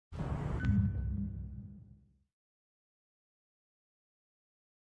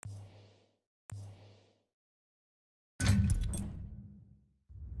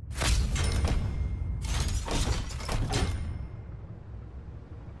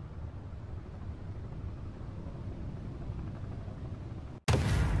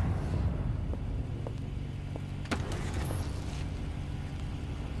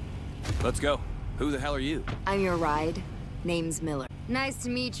Let's go. Who the hell are you? I'm your ride. Name's Miller. Nice to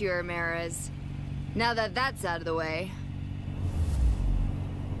meet you, Ramirez. Now that that's out of the way.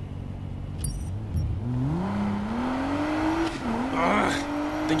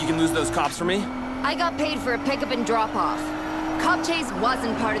 Think you can lose those cops for me? I got paid for a pickup and drop-off. Cop chase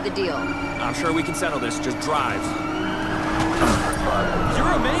wasn't part of the deal. I'm sure we can settle this. Just drive. You're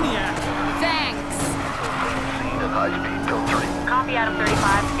a maniac! Thanks! Copy Adam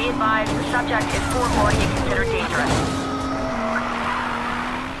 35. Be advised, the subject is 440 and considered dangerous.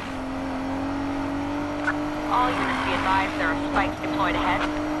 All units be advised, there are spikes deployed ahead.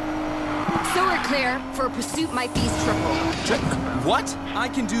 So we're clear for pursuit my fees triple. What? I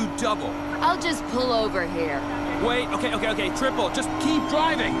can do double. I'll just pull over here. Wait, okay. Triple. Just keep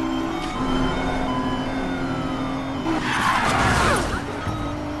driving.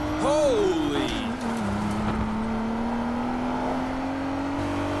 Holy...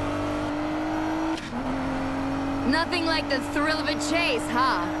 Nothing like the thrill of a chase,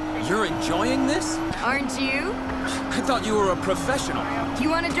 huh? You're enjoying this? Aren't you? I thought you were a professional. Do you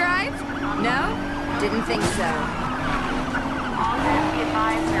want to drive? No? Didn't think so. All units be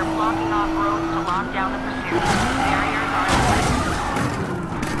advised, we are blocking off roads to lock down the pursuit. Barriers are in place.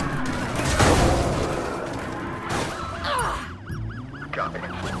 Copy.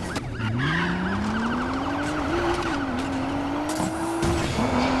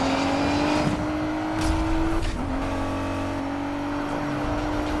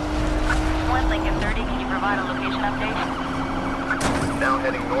 Lincoln 30, can you provide a location update? Now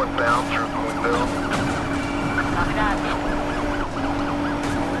heading northbound through Coinville. Copy that.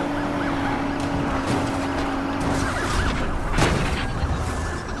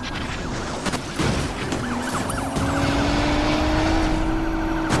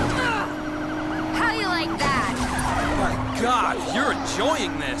 How you like that? My God, you're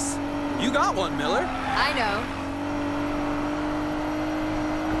enjoying this. You got one, Miller. I know.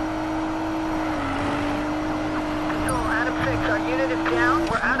 Our unit is down.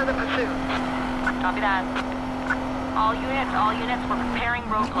 We're out of the pursuit. Copy that. All units, we're preparing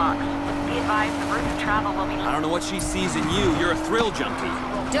roadblocks. Be advised, the route of travel will be... I don't know what she sees in you. You're a thrill junkie.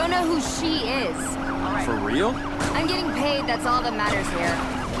 Don't know who she is. All right. For real? I'm getting paid, that's all that matters here.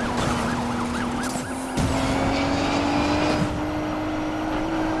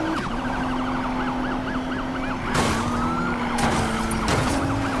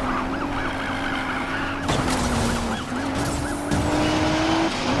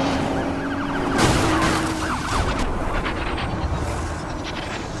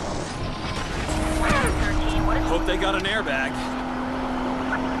 Hope they got an airbag.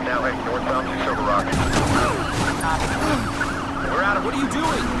 Now heading northbound to Silver Rock. We're out of... What are you doing?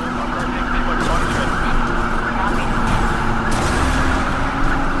 Too much punishment.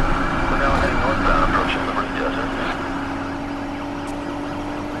 We're now heading northbound, approaching Liberty Desert.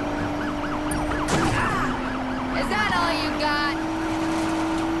 Is that all you got?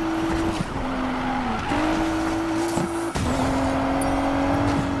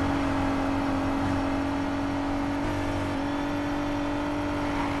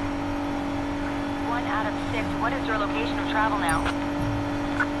 What is your location of travel now?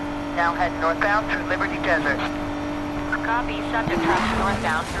 Now head northbound through Liberty Desert. Copy. Subject traffic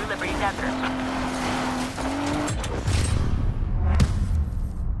northbound through Liberty Desert.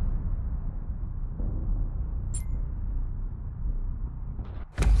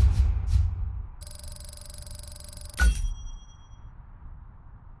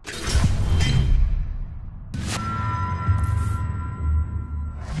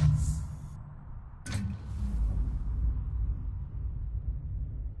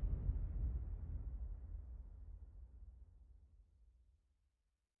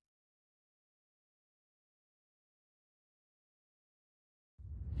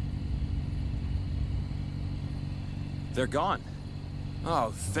 They're gone.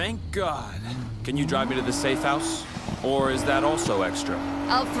 Oh, thank God. Can you drive me to the safe house? Or is that also extra?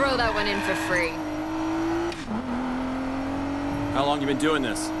 I'll throw that one in for free. How long you been doing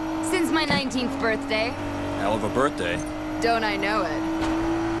this? Since my 19th birthday. Hell of a birthday. Don't I know it?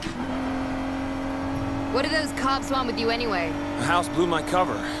 What do those cops want with you anyway? The house blew my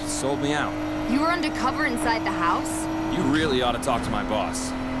cover. Sold me out. You were undercover inside the house? You really ought to talk to my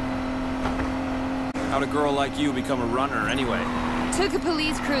boss. How'd a girl like you become a runner anyway? Took a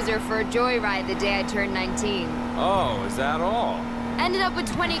police cruiser for a joyride the day I turned 19. Oh, is that all? Ended up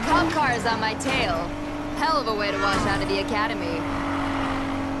with 20 cop cars on my tail. Hell of a way to wash out of the academy.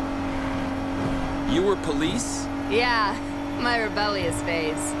 You were police? Yeah, my rebellious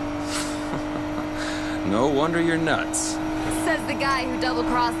phase. No wonder you're nuts. Says the guy who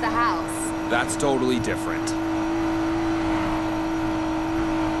double-crossed the house. That's totally different.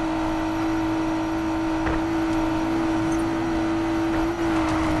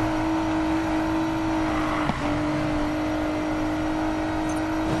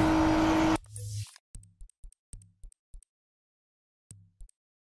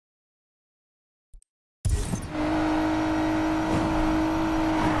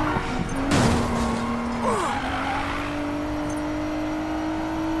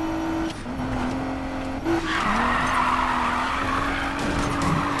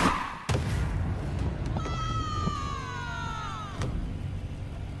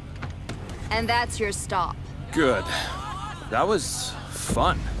 And that's your stop. Good. That was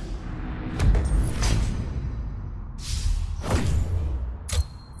fun.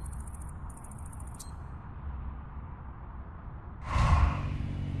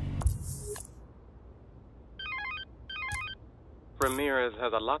 Ramirez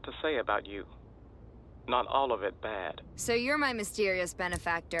has a lot to say about you. Not all of it bad. So you're my mysterious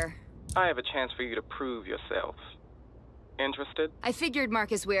benefactor. I have a chance for you to prove yourself. Interested? I figured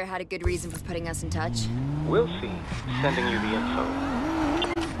Marcus Weir had a good reason for putting us in touch. We'll see. Sending you the info.